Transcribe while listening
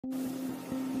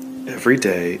Every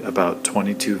day, about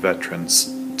 22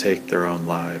 veterans take their own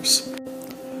lives.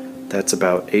 That's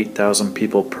about 8,000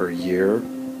 people per year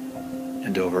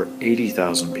and over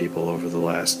 80,000 people over the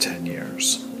last 10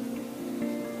 years.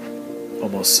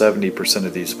 Almost 70%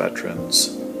 of these veterans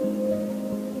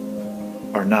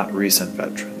are not recent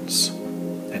veterans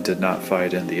and did not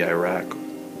fight in the Iraq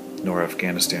nor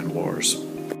Afghanistan wars.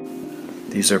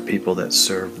 These are people that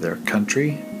served their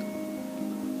country,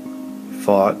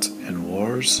 fought in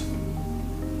wars,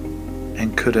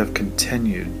 and could have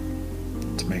continued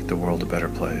to make the world a better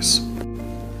place.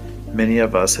 Many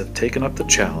of us have taken up the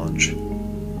challenge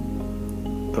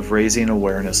of raising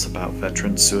awareness about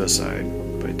veteran suicide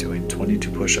by doing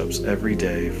 22 push-ups every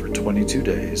day for 22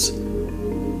 days,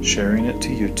 sharing it to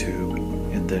YouTube,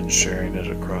 and then sharing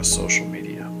it across social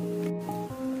media.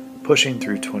 Pushing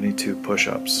through 22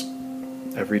 push-ups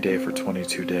every day for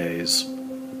 22 days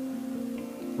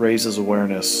raises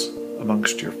awareness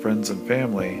amongst your friends and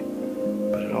family,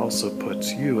 but it also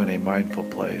puts you in a mindful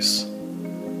place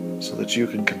so that you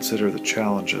can consider the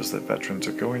challenges that veterans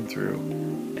are going through,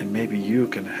 and maybe you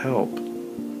can help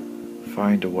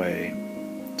find a way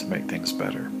to make things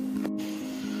better.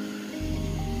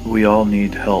 We all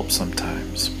need help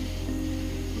sometimes,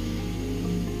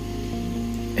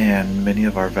 and many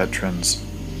of our veterans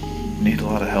need a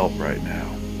lot of help right now.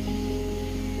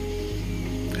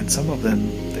 And some of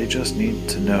them, they just need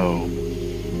to know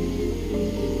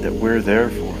that we're there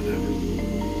for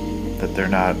them, that they're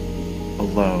not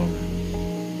alone,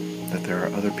 that there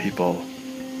are other people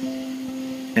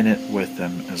in it with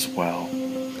them as well.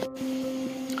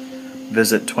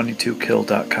 Visit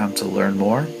 22kill.com to learn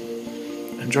more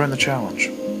and join the challenge.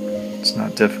 It's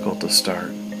not difficult to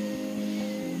start.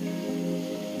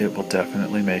 It will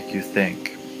definitely make you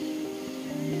think,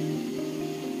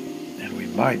 and we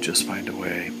might just find a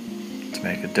way to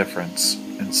make a difference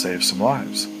and save some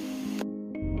lives.